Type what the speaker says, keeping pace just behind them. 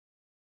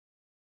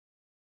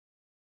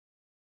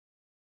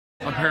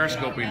I'm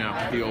periscoping now,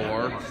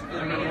 POR.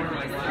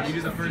 Did you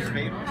do the first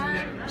vape?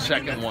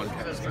 Second one.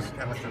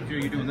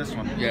 You're doing this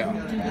one? Yeah.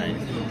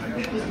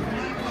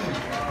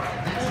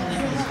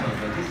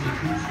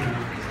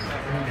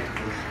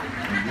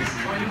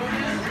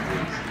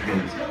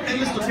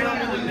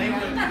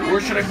 Where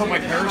should I put my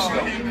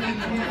Periscope? I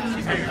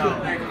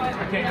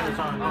can't get this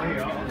on. Oh,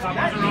 here.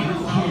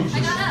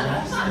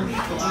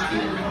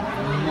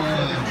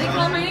 They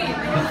call me.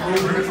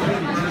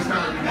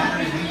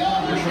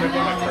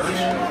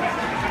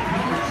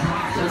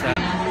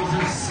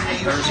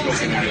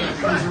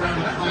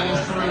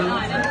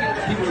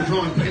 People are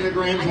drawing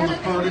pentagrams on the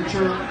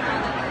furniture.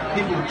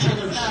 People are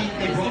killing sheep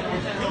they brought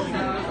from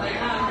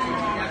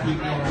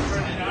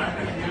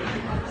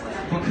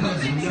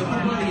because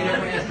nobody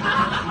ever asked.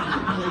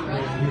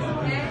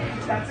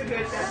 That's a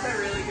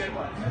really good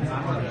one.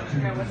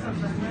 Yeah, what's up?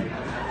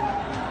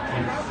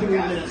 3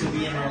 minutes will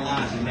be in our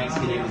lives, and next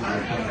day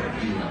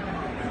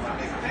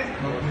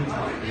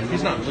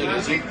He's not late,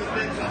 is he?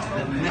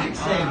 the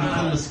next day we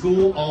come to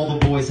school, all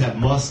the boys have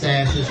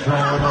mustaches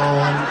drawn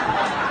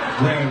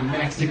on, wearing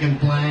Mexican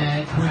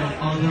flags, wearing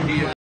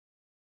other.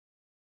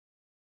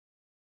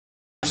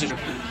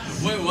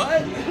 Wait,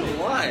 what?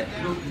 Why?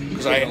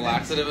 Because I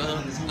laxative.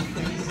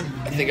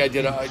 I think I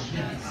did. I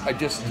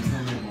just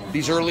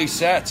these early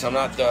sets. I'm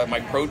not my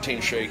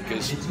protein shake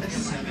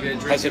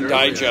hasn't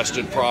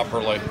digested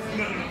properly.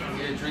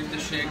 Yeah, drink the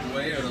shake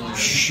way earlier.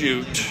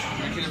 Shoot.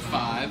 Drink it at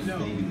 5.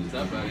 What's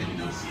up, buddy?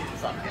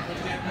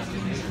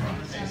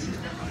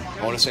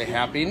 I want to say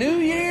Happy New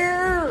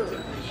Year.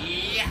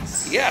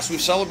 Yes. Yes,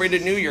 we've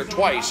celebrated New Year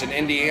twice in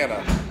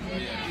Indiana.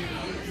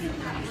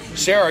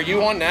 Sarah, are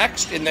you on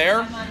next in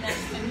there?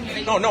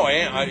 No, I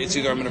am. It's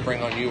either I'm going to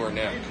bring on you or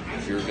Nick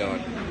if you're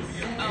done.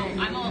 Oh,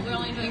 we're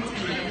only doing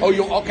 10 minutes. Oh,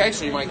 you okay?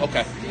 So you might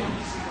okay. That's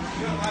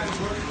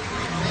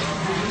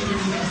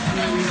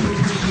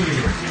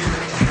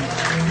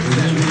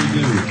what we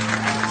do.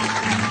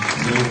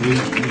 So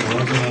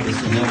our job is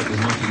to help as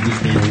much as we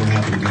can. We're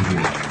happy to be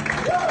here.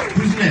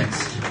 Who's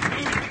next?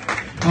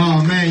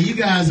 Oh man, you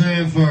guys are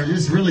in for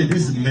this. Really,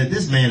 this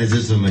man is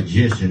just a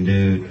magician,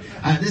 dude.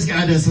 This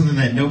guy does something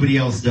that nobody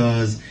else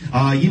does.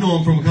 You know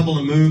him from a couple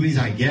of movies.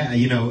 I get.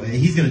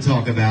 He's going to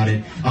talk about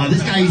it.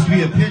 This guy used to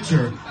be a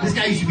pitcher. This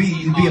guy used to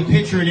be a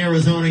pitcher in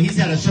Arizona. He's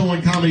had a show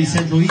on Comedy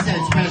Central. He's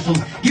had specials.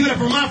 Give it up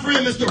for my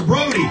friend, Mr.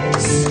 Brody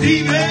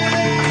Steven.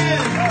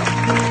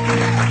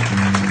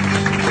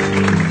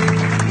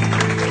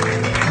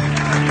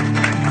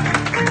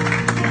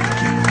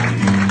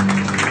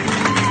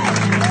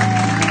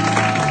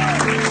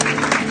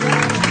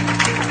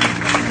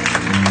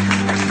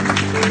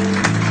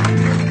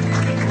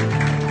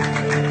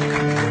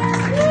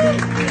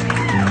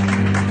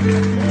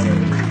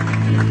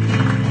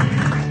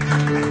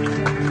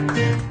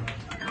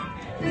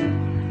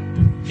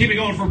 Keep it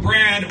going for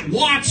Brad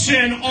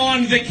Watson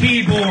on the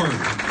keyboard.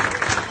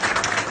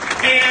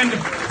 And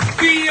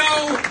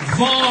Theo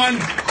Vaughn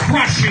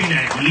crushing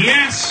it.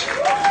 Yes,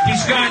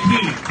 he's got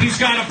heat. He's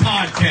got a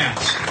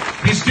podcast.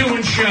 He's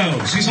doing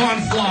shows. He's on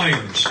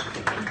flyers.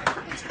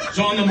 He's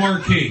on the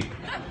marquee.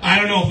 I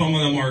don't know if I'm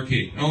on the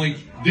marquee. Only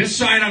this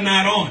side I'm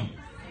not on.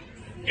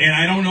 And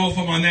I don't know if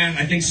I'm on that.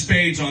 I think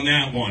Spade's on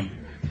that one.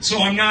 So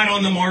I'm not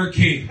on the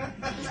marquee.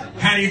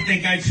 How do you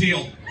think I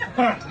feel?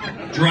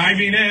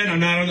 Driving in, I'm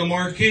not on the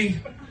marquee.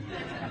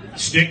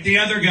 Stick the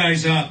other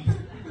guys up.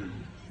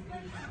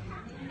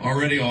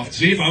 Already off.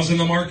 See, if I was in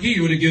the marquee,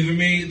 you would have given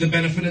me the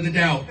benefit of the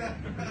doubt.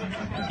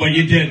 But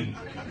you didn't.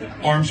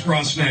 Arms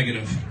crossed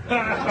negative.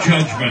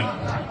 Judgment.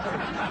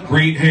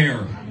 Great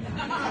hair.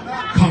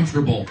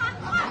 Comfortable.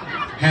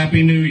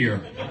 Happy New Year.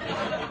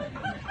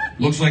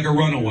 Looks like a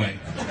runaway.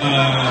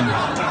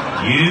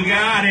 You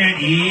got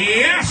it.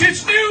 Yes,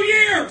 it's New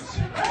Year's.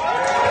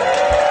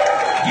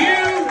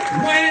 You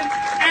went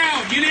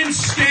out. You didn't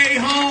stay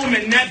home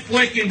and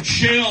Netflix and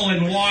chill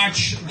and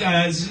watch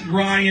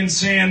Ryan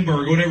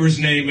Sandberg, whatever his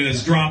name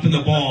is, dropping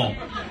the ball.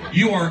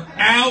 You are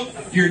out.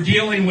 You're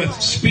dealing with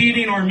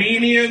speeding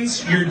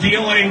Armenians. You're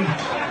dealing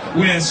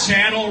with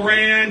Saddle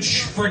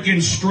Ranch,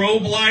 freaking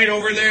strobe light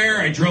over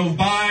there. I drove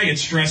by. It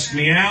stressed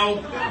me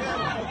out.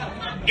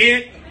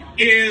 It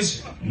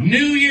is New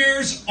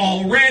Year's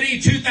already,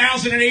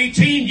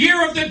 2018,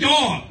 year of the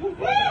dog.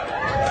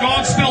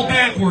 Dog spelled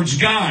backwards,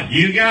 God.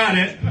 You got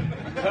it.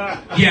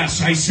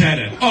 Yes, I said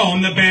it. Oh,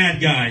 I'm the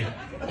bad guy.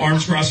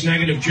 Arms crossed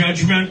negative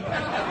judgment.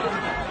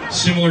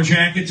 Similar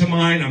jacket to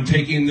mine. I'm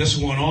taking this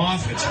one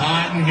off. It's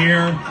hot in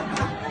here.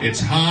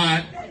 It's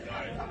hot.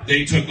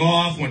 They took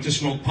off, went to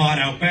smoke pot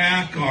out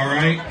back. All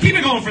right. Keep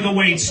it going for the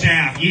wait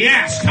staff.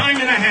 Yes, time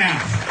and a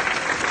half.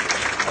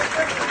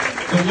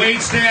 The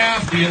wait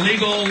staff, the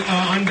illegal,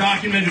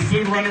 undocumented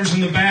food runners in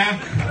the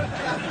back.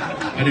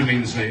 I didn't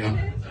mean to say, I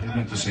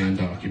meant to say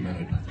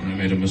undocumented, and I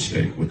made a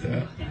mistake with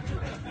that.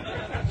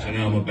 So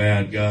now I'm a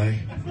bad guy.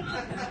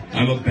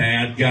 I'm a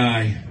bad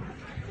guy.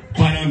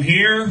 But I'm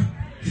here.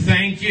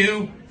 Thank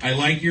you. I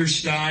like your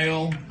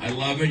style. I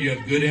love it. You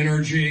have good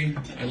energy.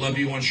 I love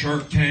you on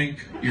Shark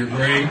Tank. You're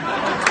great.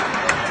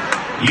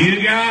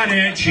 You got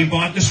it. She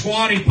bought the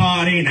squatty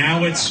potty.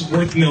 Now it's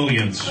worth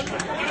millions.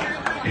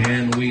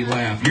 And we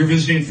laugh. You're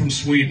visiting from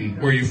Sweden.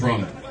 Where are you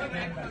from?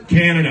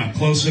 Canada.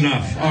 Close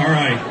enough. All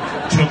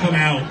right. Took him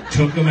out.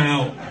 Took him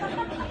out.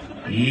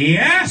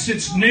 Yes,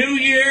 it's New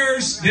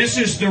Year's. This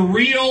is the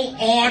real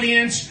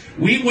audience.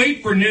 We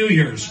wait for New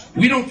Year's.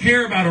 We don't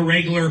care about a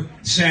regular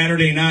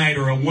Saturday night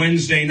or a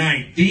Wednesday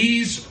night.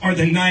 These are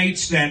the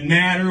nights that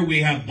matter.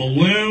 We have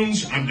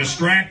balloons. I'm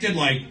distracted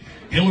like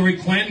Hillary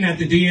Clinton at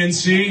the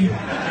DNC.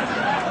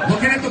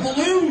 Looking at the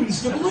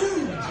balloons, the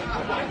balloons.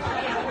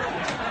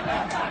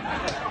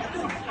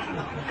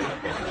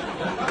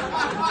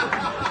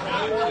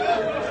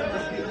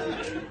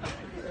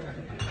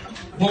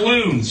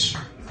 Balloons.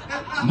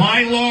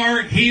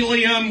 Mylar,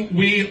 helium,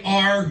 we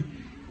are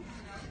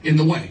in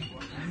the way.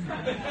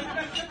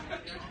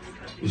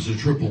 This is a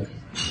triple.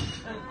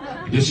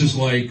 This is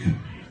like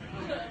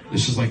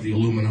the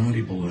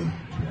Illuminati balloon.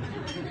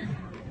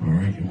 All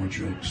right, you want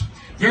jokes?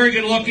 Very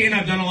good looking.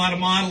 I've done a lot of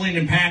modeling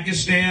in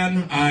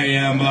Pakistan. I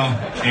am,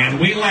 and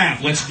we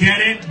laugh. Let's get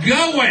it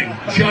going.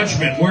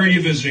 Judgment. Where are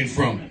you visiting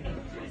from?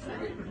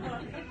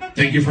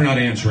 Thank you for not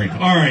answering.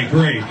 All right,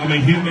 great. I'm a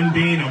human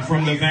being. I'm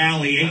from the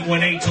Valley.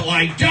 818 till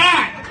I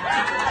die.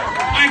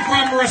 I'm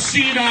from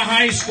Reseda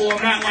High School.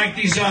 I'm not like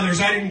these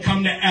others. I didn't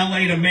come to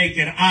L.A. to make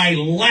it. I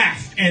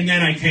left, and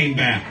then I came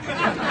back.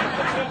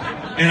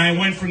 And I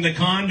went from the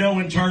condo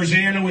in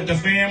Tarzana with the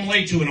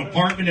family to an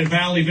apartment in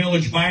Valley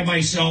Village by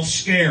myself,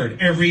 scared,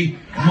 every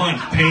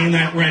month, paying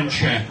that rent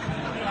check.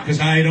 Because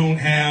I don't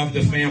have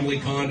the family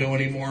condo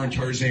anymore in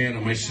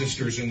Tarzana. My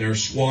sister's in there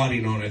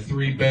squatting on it,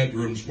 3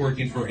 bedrooms,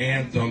 working for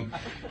Anthem,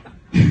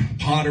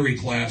 pottery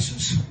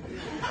classes,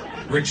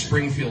 Rick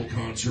Springfield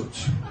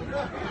concerts.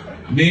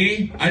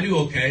 Me, I do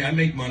okay. I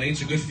make money.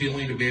 It's a good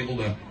feeling to be able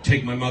to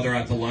take my mother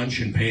out to lunch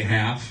and pay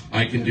half.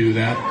 I can do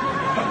that.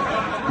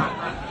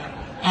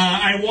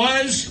 I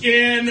was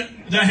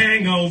in The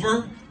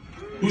Hangover.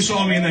 Who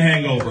saw me in The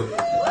Hangover?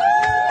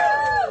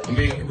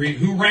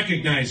 Who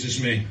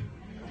recognizes me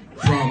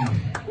from...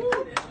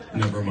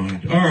 Never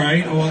mind. All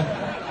right. Well,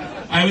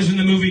 I was in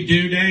the movie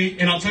Due Date,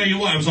 and I'll tell you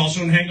what, I was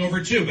also in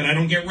Hangover 2, but I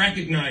don't get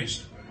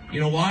recognized. You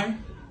know why?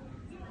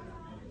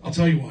 I'll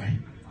tell you why.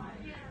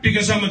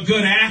 Because I'm a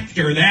good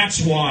actor,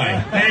 that's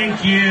why.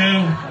 Thank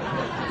you.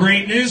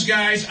 Great news,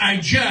 guys. I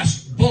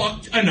just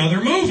booked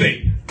another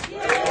movie.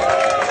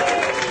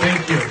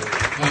 Thank you.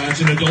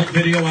 It's an adult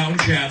video out in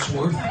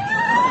Chatsworth.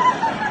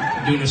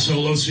 Doing a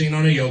solo scene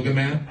on a yoga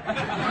mat.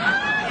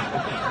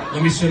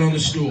 Let me sit on the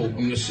stool. I'm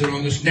going to sit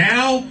on this.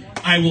 Now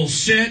I will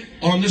sit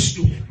on the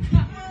stool.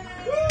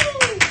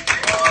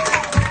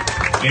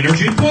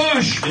 Energy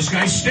push. This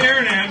guy's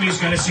staring at me. He's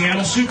got a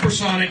Seattle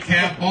Supersonic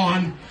cap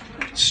on.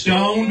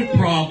 Stoned,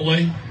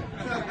 probably.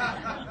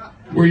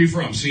 Where are you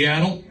from?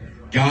 Seattle?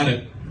 Got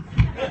it.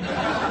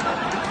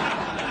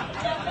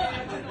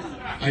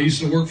 I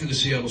used to work for the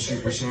Seattle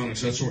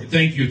Supersonics. That's where.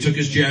 Thank you. Took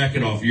his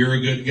jacket off. You're a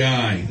good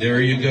guy.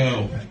 There you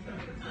go.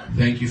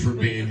 Thank you for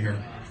being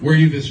here. Where are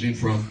you visiting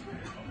from?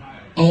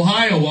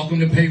 Ohio. Welcome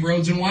to Paved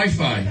Roads and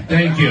Wi-Fi.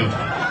 Thank you.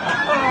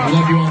 I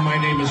love you all. My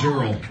name is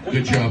Earl.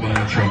 Good job on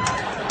that show.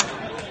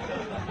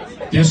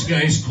 This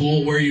guy's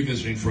cool. Where are you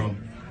visiting from?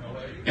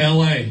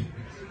 L.A.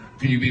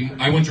 Can you be?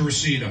 I went to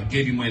Reseda.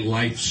 Gave you my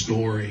life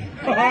story.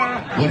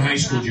 What high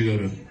school did you go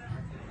to?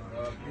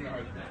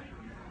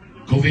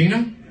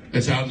 Covina?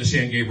 That's out in the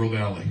San Gabriel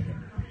Valley.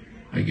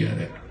 I get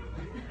it.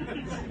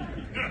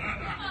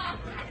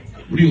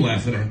 What are you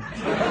laughing at?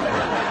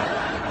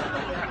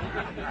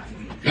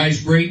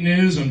 Guys, great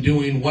news. I'm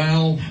doing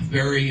well.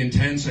 Very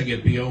intense. I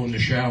get BO in the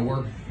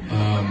shower.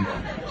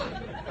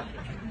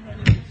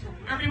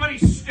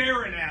 Everybody's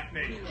staring at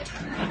me.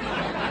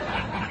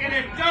 And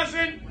it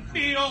doesn't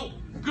feel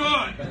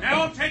good.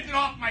 Now I'm taking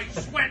off my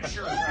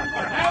sweatshirt.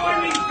 Now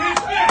I mean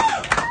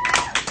business.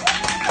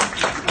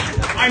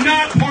 I'm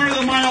not part of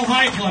the Mile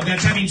High Club.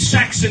 That's having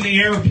sex in the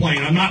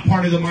airplane. I'm not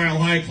part of the Mile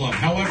High Club.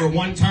 However,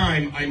 one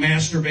time I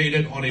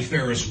masturbated on a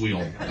Ferris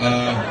wheel.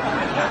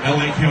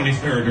 LA County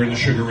Fair during the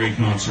Sugar Ray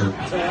concert.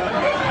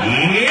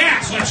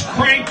 Yes, let's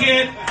crank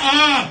it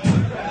up.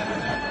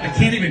 I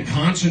can't even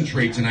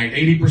concentrate tonight.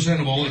 80%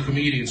 of all the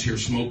comedians here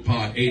smoke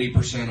pot.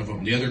 80% of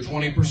them. The other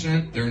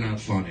 20%, they're not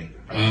funny.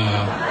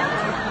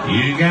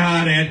 You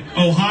got it.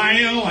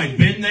 Ohio, I've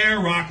been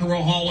there. Rock and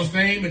Roll Hall of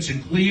Fame. It's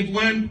in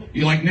Cleveland.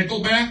 You like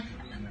Nickelback?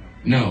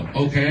 No.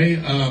 Okay.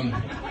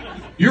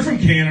 You're from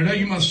Canada.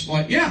 You must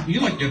like, yeah,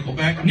 you like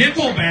Nickelback.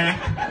 Nickelback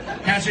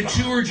has a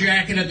tour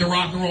jacket at the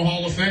Rock and Roll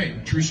Hall of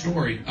Fame. True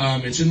story.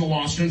 It's in the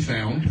Lost and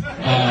Found.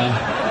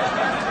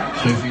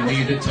 So if you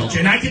need it, tell me.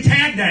 And I can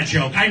tag that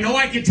joke. I know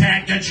I can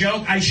tag that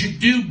joke. I should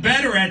do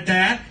better at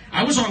that.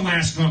 I was on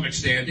Last Comic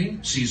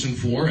Standing, Season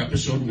 4,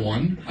 Episode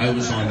 1. I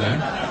was on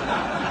that.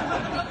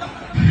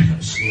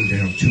 Slow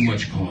down. Too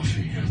much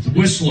coffee. The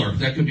Whistler.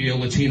 That could be a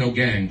Latino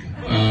gang.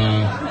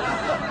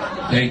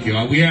 Thank you.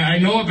 I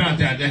know about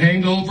that. The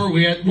Hangover.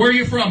 Where are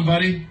you from,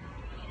 buddy?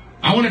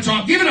 I want to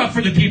talk. Give it up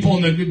for the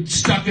people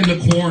stuck in the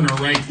corner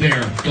right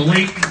there. The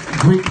late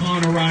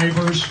Groupon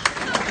arrivers.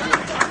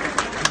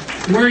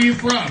 Where are you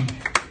from?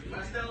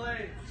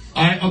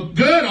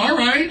 Good, all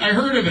right, I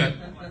heard of it.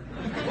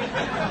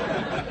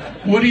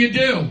 What do you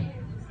do?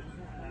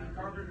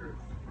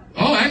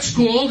 Oh, that's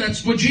cool.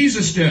 That's what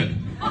Jesus did.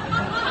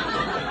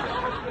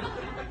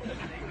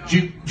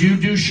 Do you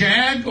do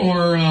shag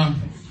or...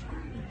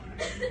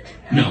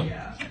 No.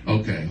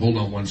 Okay, hold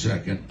on one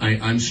second.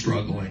 I'm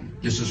struggling.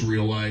 This is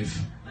real life.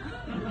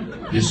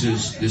 This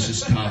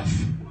is tough.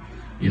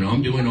 You know,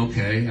 I'm doing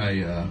okay.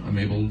 I'm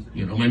able,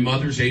 you know, my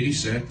mother's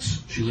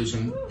 86. She lives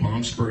in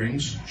Palm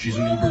Springs. She's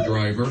an Uber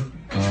driver.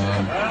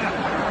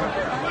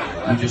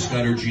 We just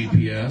got her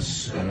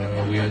GPS.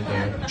 We had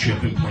the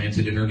chip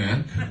implanted in her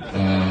neck.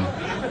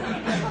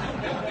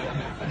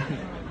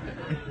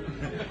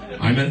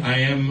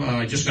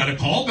 I just got a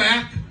call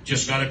back.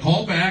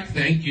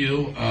 Thank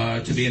you,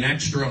 to be an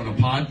extra on a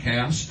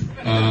podcast.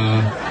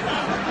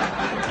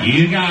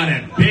 You got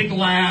it. Big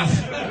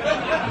laugh.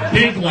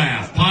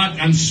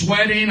 I'm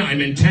sweating.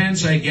 I'm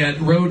intense. I get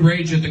road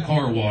rage at the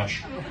car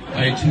wash.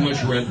 I had too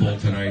much Red Bull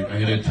tonight. I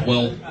had a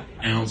 12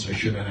 ounce. I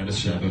should have had a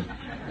 7.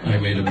 I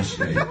made a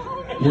mistake.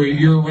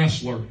 You're a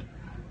wrestler.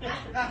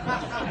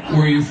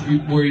 Where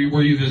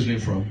are you visiting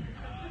from?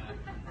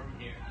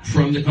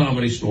 From the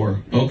Comedy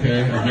Store.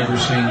 Okay, I've never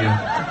seen you.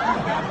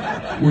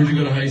 Where'd you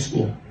go to high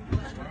school?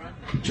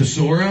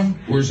 Tesora?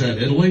 Where's that,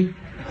 Italy?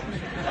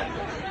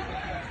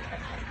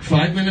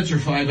 5 minutes or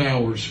 5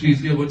 hours?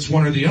 It's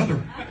one or the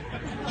other.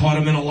 Caught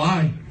him in a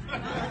lie.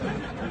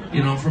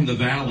 You know, I'm from the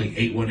Valley,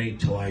 818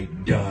 till I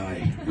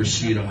die.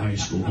 Reseda High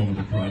School, home of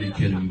the Karate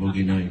Kid and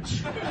Boogie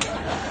Nights.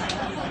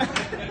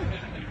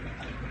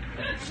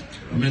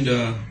 I'm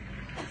into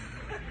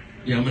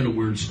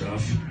weird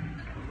stuff.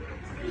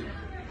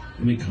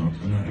 Let me come.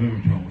 I'm having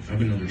a problem. I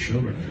have another show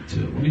tonight,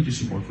 too. Let me do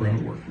some more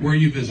crowd work. Where are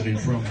you visiting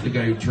from? The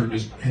guy who turned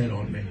his head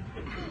on me.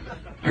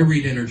 I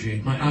read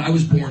energy. I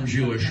was born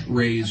Jewish,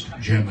 raised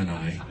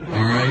Gemini.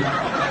 All right?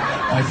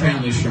 My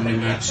family's from New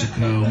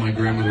Mexico. My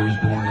grandmother was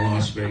born in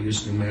Las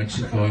Vegas, New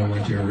Mexico. I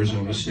went to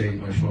Arizona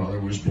State. My father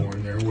was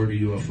born there. Where do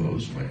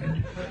UFOs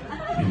land?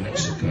 New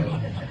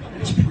Mexico.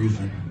 It's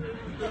proven.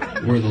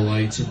 Where the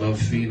lights above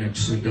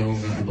Phoenix,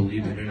 Sedona. I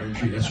believe in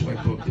energy. That's why I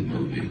booked the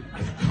movie.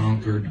 I've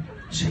conquered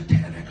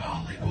satanic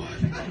Hollywood.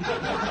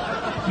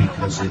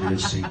 Because it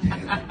is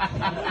satanic.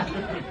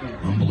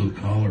 I'm blue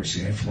collar.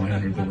 See, I fly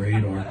under the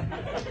radar.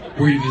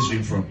 Where are you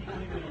visiting from?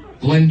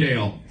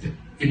 Glendale.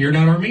 And you're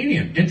not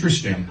Armenian.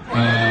 Interesting.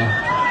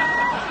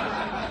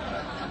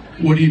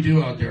 What do you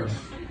do out there?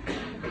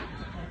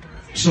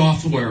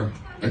 Software.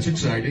 That's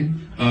exciting.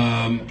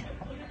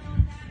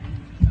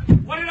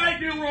 What did I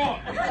do wrong?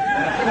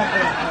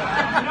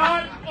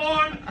 Not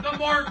on the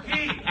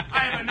marquee. I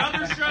have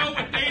another show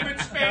with David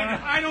Spade.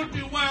 If I don't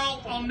do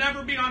well, I'll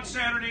never be on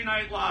Saturday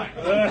Night Live.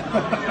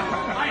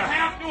 I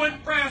have to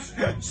impress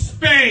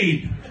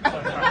Spade. If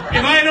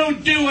I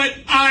don't do it,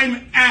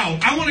 I'm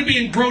out. I want to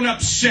be in Grown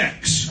Up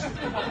 6.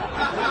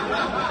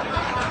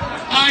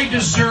 I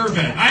deserve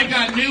it. I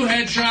got new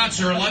headshots.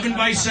 They're 11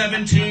 by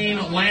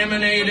 17,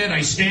 laminated. I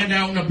stand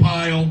out in a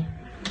pile.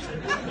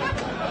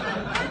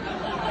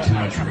 Too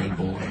much Red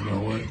Bull, I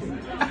know it.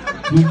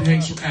 Who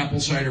takes apple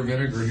cider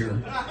vinegar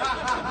here?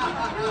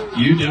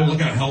 You do. Look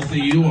how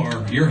healthy you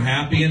are. You're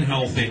happy and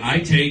healthy.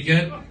 I take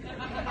it.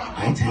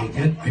 I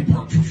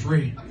park for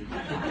free.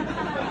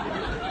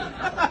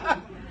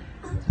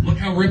 Look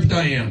how ripped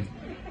I am.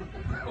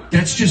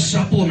 That's just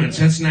supplements.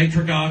 That's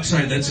nitric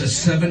oxide. That's a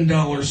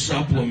 $7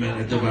 supplement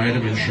at the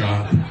vitamin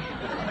shop.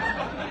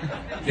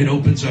 It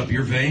opens up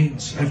your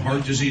veins. I have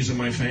heart disease in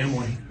my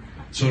family.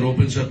 So it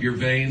opens up your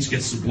veins,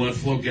 gets the blood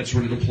flow, gets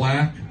rid of the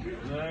plaque.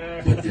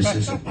 But this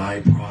is a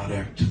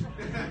byproduct.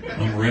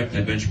 I'm ripped.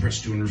 I bench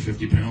pressed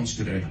 250 pounds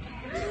today.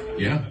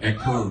 Yeah, at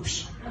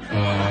Curves.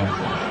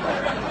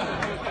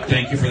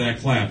 Thank you for that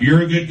clap.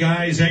 You're a good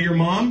guy. Is that your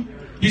mom?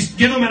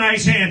 Give him a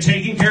nice hand.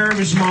 Taking care of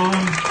his mom.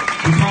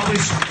 He probably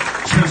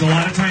spends a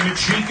lot of time at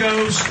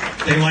Chico's.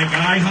 They like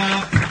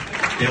IHOP.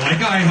 I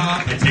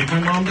take my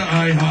mom to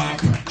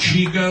IHOP.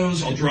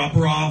 Chico's. I'll drop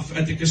her off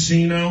at the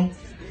casino.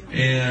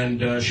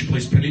 And she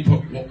plays penny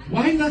poker. Well,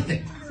 why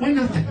nothing? Why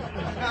nothing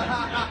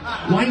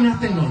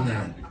on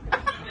that?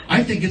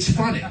 I think it's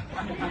funny.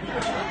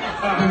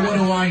 But what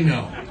do I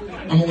know?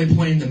 I'm only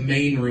playing the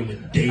main room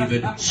with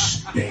David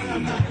Spade.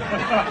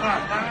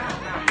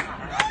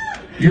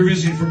 You're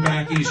visiting from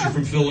back east. You're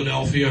from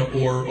Philadelphia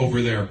or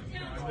over there?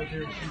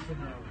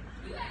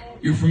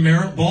 You're from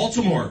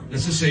Baltimore.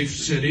 That's a safe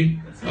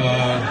city.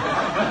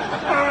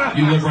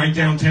 You live right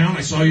downtown.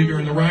 I saw you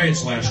during the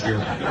riots last year.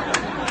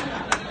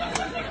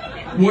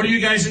 What are you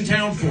guys in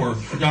town for?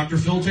 A Dr.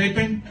 Phil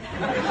taping?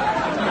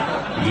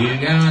 You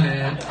got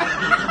it.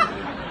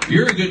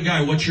 You're a good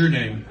guy. What's your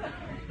name?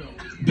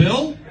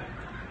 Bill?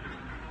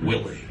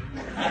 Willie.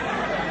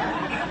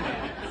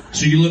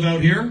 So you live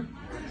out here?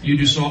 You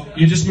just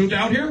moved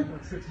out here?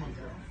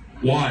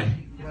 Why?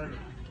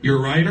 You're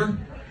a writer?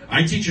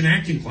 I teach an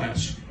acting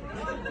class.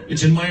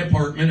 It's in my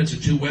apartment. It's a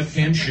 2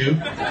 webcam shoot.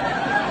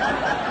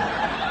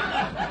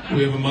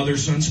 We have a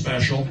mother-son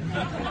special.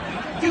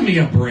 Give me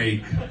a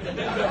break.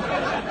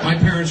 My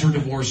parents were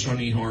divorced on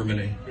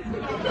eHarmony.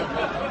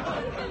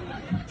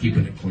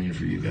 keeping it clean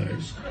for you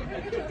guys.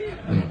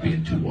 We're not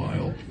being too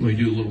wild. We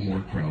do a little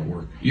more crowd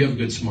work. You have a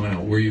good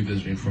smile. Where are you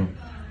visiting from?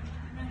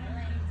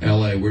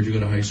 L.A. Where'd you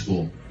go to high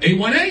school?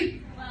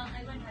 818? Well,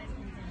 I went to high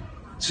school.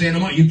 Santa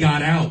Monica. You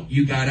got out.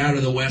 You got out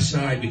of the West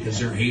Side because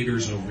they're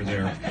haters over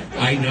there.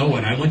 I know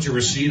it. I went to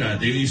Reseda.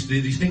 These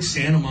things,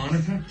 Santa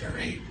Monica, they're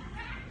hate.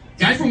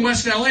 Guy from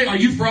West L.A. Are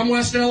you from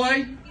West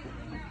L.A.?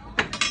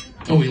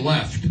 Oh, he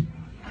left.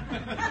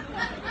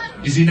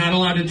 Is he not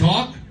allowed to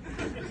talk?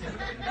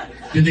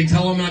 Did they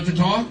tell him not to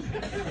talk?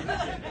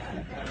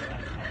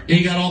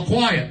 He got all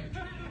quiet.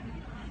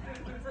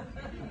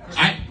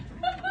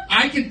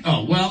 I can,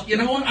 oh, well, you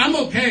know what? I'm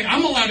okay.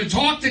 I'm allowed to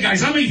talk to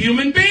guys. I'm a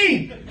human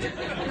being.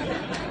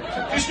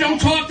 Just don't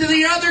talk to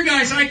the other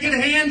guys. I can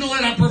handle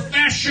it. I'm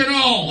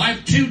professional. I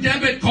have 2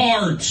 debit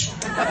cards.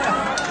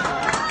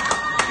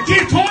 I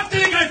can't talk to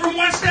the guy from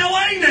West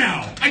L.A.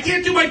 now. I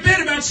can't do my bit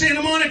about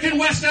Santa Monica and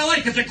West L.A.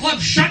 because the club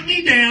shut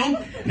me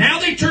down. Now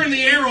they turned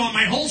the air on.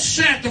 My whole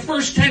set, the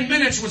first 10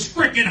 minutes was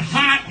freaking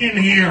hot in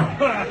here.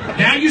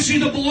 Now you see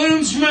the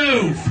balloons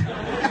move.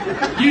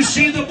 You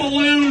see the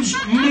balloons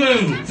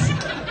move.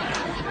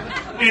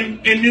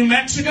 In New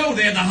Mexico,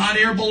 they had the Hot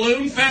Air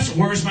Balloon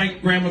Festival. Where was my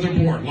grandmother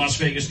born? Las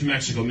Vegas, New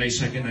Mexico, May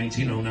 2nd,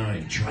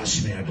 1909.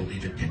 Trust me, I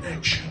believe in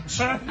connections.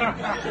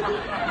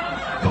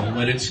 Don't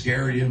let it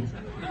scare you.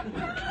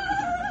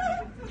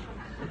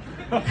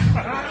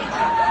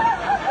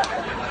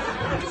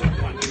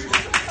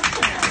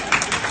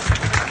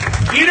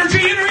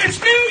 Energy, it's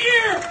New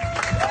Year!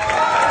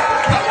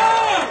 Come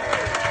on!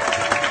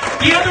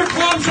 The other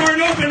clubs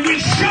aren't open. We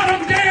shut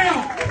them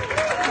down.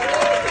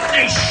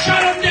 They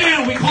shut them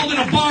down. We called it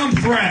a bomb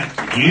threat.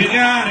 You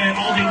got it.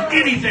 I'll do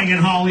anything in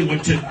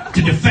Hollywood to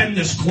defend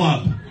this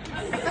club.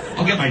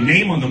 I'll get my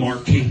name on the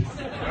marquee.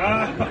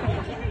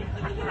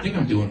 I think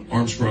I'm doing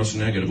arms crossed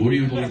negative. What are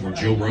you looking for,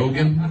 Joe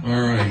Rogan?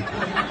 All right.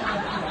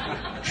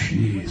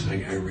 Jeez,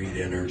 I read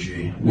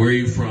energy. Where are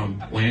you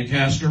from?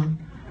 Lancaster?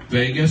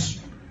 Vegas?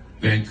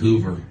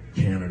 Vancouver,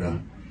 Canada.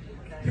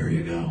 There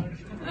you go.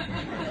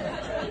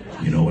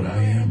 You know what I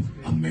am?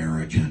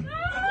 American.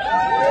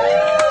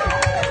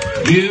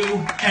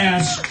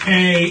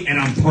 USA, and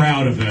I'm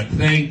proud of it.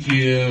 Thank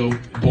you.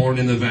 Born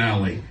in the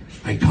Valley.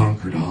 I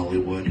conquered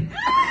Hollywood.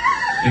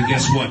 And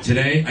guess what?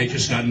 Today, I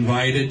just got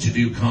invited to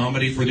do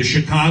comedy for the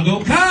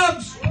Chicago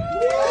Cubs.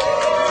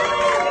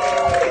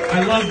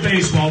 I love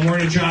baseball. I'm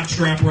wearing a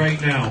jockstrap right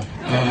now.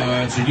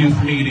 It's a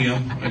youth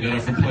medium. I got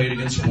it from Play It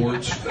Again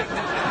Sports.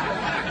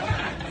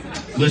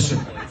 Listen,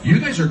 you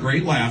guys are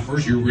great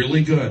laughers. You're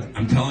really good.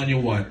 I'm telling you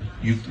what.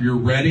 You're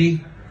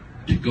ready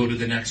to go to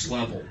the next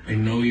level. I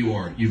know you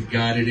are. You've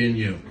got it in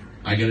you.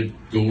 I got to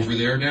go over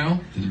there now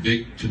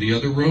to the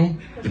other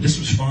room. But this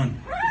was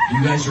fun.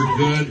 You guys are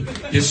good.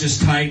 This is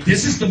tight.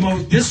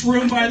 This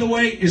room, by the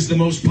way, is the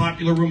most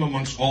popular room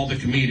amongst all the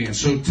comedians.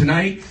 So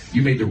tonight,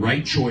 you made the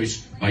right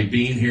choice by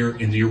being here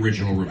in the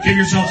original room. Give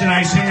yourselves a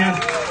nice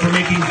hand for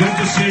making good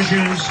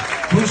decisions.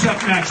 Who's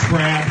up next,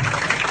 Brad?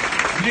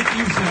 Nick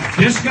Youssef.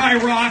 This guy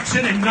rocks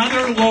it.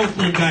 Another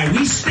local guy.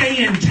 We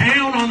stay in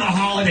town on the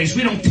holidays.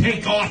 We don't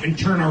take off and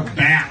turn our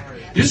back.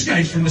 This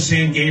guy's from the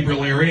San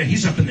Gabriel area.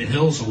 He's up in the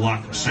hills of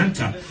La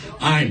Crescenta.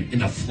 I'm in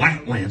the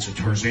flatlands of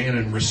Tarzana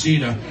and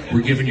Reseda.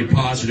 We're giving you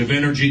positive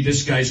energy.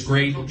 This guy's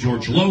great.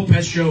 George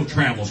Lopez Show,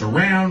 travels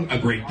around. A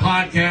great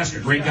podcast. A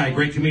great guy,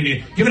 great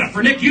comedian. Give it up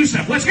for Nick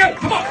Youssef. Let's go.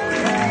 Come on.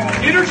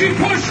 Energy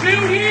push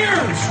New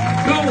Year's.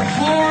 Go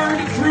hard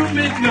through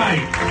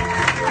midnight.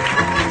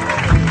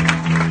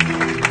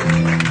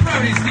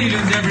 Brody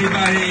Stevens,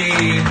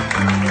 everybody,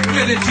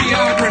 with a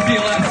geography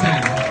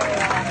lesson.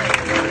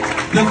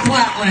 The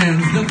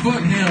flatlands, the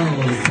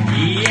foothills,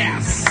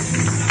 yes.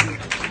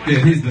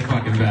 Dude, he's the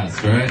fucking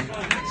best, right?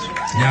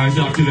 Now he's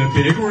off to the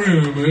big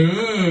room.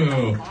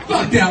 Ooh.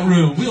 Fuck that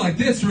room. We like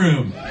this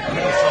room.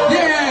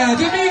 Yeah,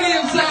 the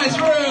medium-sized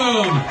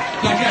room.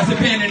 That guy's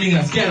abandoning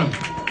us. Get him.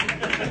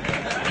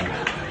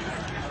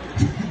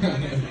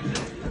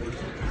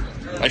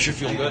 I should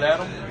feel good,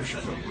 Adam? You should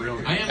feel real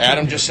good.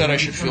 Adam just said I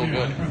should feel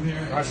good.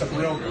 I said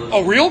real good.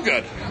 Oh, real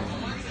good.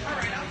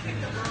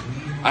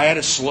 I had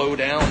to slow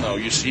down, though.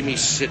 You see me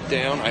sit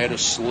down? I had to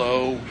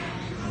slow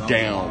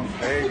down.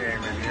 A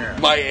game in here.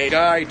 My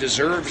guy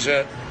deserves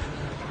it.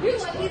 You're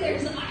lucky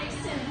there's an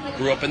ice in.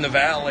 Grew up in the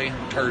valley. So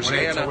we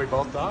Tarzana.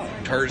 both died.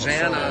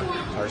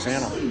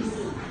 Tarzana.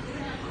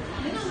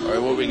 All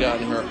right, what we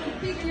got in here?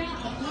 Figure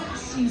out the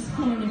horseshoe's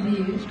point of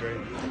view.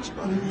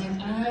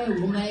 Oh,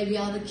 well, maybe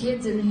all the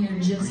kids in here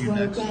just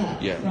woke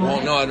up. Yeah. Right?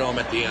 Well, no, I'm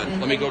at the end.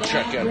 Let me go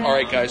check in. All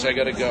right, guys, I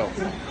got to go.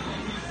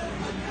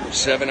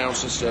 7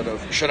 ounces instead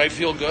of... Should I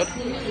feel good?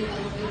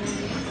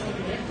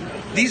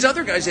 These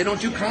other guys, they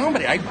don't do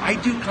comedy. I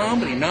do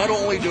comedy. Not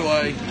only do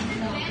I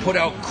put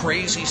out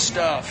crazy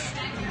stuff,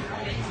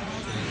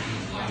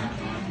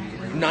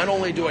 not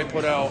only do I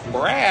put out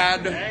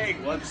Brad. Hey,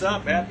 what's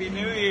up? Happy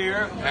New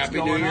Year.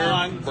 Happy New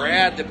Year.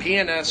 Brad, the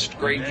pianist,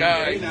 great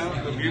guy.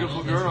 Dana, the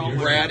beautiful girl.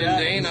 Brad and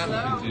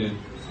Dana.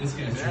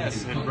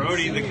 Yes, and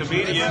Brody, the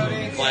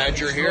comedian. Glad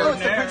you're here. Oh,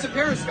 it's the Prince of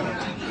Periscope.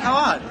 How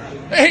odd.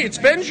 Hey, it's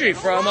Benji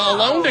from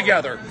Alone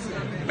Together.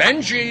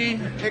 Benji.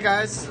 Hey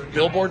guys,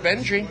 Billboard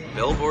Benji.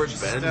 Billboard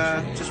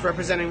Ben. just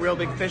representing Real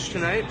Big Fish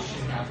tonight.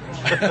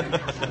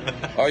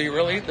 Are you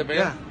really the big?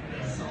 Yeah.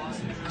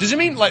 Does it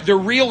mean like they're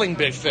reeling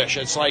big fish?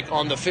 It's like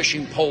on the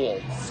fishing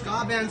pole.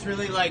 Ska bands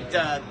really liked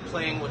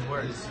playing with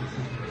words.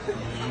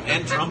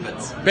 And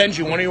trumpets.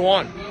 Benji, what do you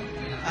want?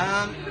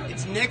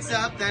 It's Nick's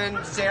up,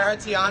 then Sarah,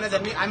 Tiana,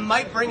 then me. I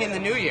might bring in the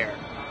new year.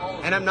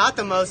 And I'm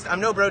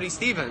no Brody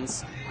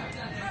Stevens.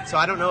 So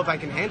I don't know if I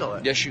can handle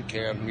it. Yes, you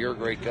can. You're a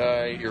great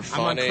guy. You're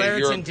funny.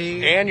 Claritin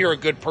D. And you're a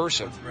good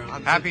person.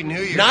 Happy New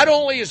Year. Not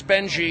only is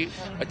Benji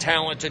a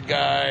talented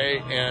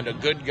guy and a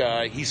good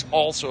guy, he's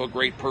also a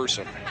great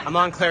person. I'm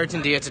on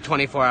Claritin D. It's a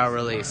 24-hour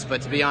release.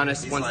 But to be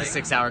honest, once the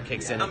 6 hour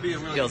kicks in, it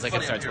feels like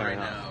it starts wearing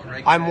off.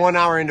 I'm 1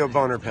 hour into a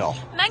boner pill.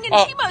 Megan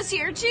Timo's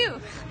here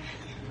too.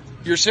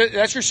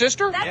 That's your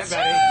sister? That's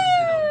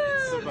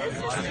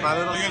That's my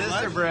little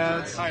sister,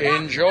 bros.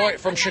 Enjoy.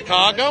 From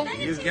Chicago?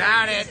 You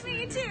got it. Nice to meet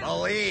you too.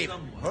 Believe.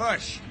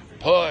 Push.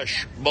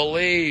 Push.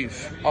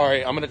 Believe. All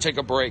right, I'm going to take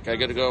a break. I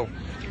got to go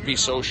be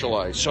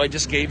socialized. So I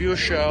just gave you a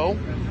show,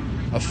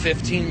 a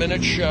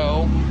 15-minute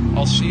show.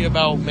 I'll see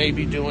about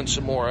maybe doing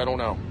some more. I don't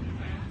know.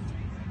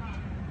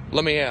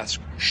 Let me ask,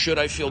 should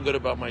I feel good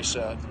about my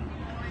set?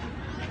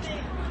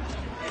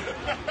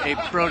 Hey,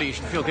 Brody, you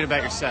should feel good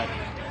about your set.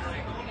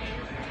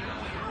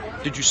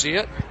 Did you see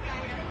it?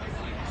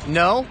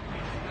 No?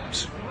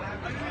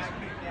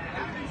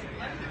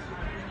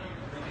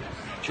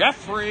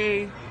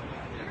 Jeffrey. You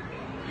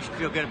should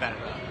feel good about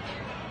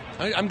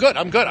it. I'm good.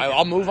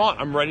 I'll move on.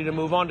 I'm ready to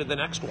move on to the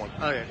next one.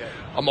 Okay.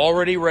 I'm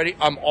already ready.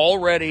 I'm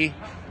already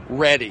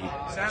ready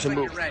Sounds to like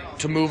move you're ready.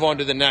 to move on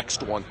to the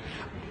next one.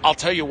 I'll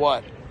tell you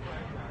what.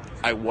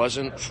 I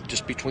wasn't,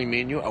 just between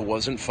me and you, I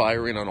wasn't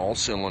firing on all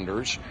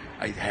cylinders.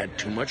 I had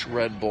too much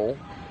Red Bull.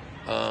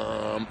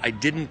 I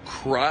didn't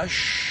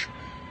crush,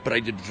 but I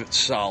did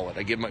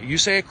solid. You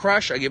say a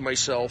crush, I give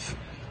myself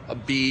a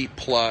B+.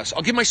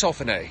 I'll give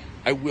myself an A.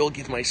 I will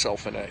give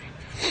myself an A.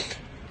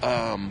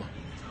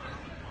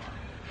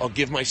 I'll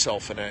give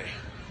myself an A.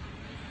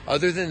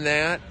 Other than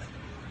that,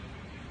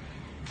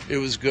 it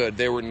was good.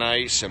 They were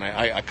nice, and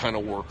I kind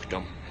of worked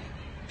them.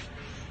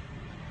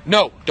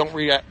 No, don't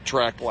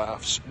retract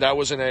laughs. That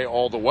was an A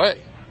all the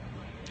way.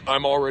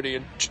 I'm already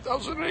in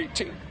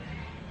 2018.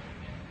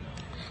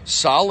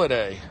 Solid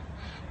A.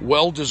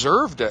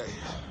 Well-deserved A.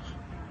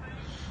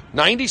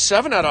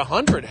 97 out of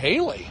 100,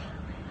 Haley.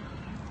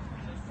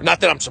 Not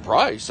that I'm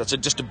surprised. That's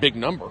just a big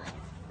number.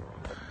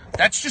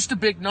 That's just a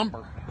big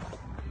number.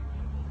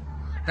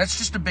 That's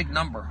just a big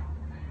number.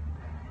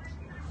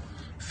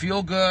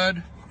 Feel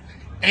good.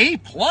 A+,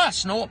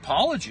 no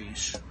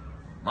apologies.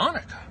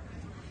 Monica.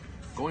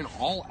 Going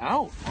all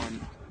out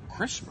on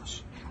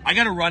Christmas. I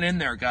got to run in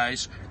there,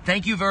 guys.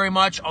 Thank you very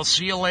much. I'll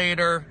see you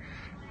later.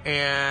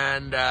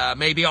 And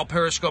maybe I'll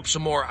Periscope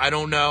some more. I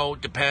don't know.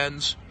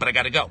 Depends. But I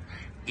got to go.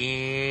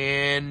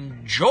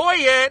 Enjoy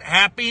it.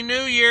 Happy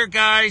New Year,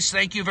 guys.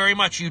 Thank you very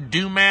much. You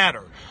do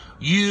matter.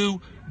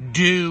 You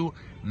do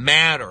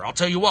matter. I'll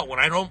tell you what, when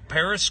I don't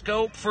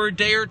Periscope for a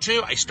day or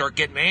two, I start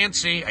getting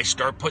antsy. I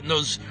start putting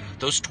those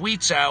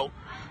tweets out.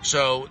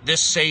 So this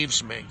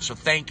saves me. So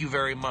thank you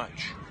very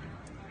much.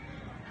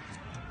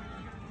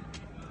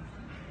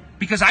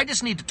 Because I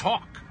just need to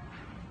talk.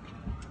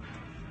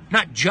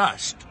 Not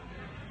just.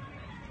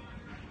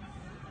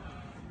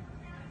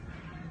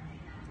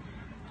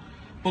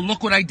 But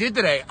look what I did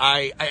today.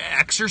 I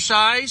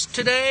exercised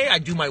today. I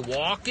do my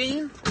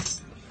walking.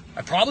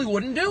 I probably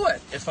wouldn't do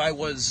it if I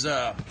was...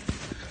 All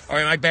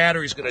right, my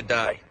battery's going to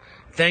die.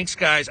 Thanks,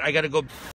 guys. I got to go...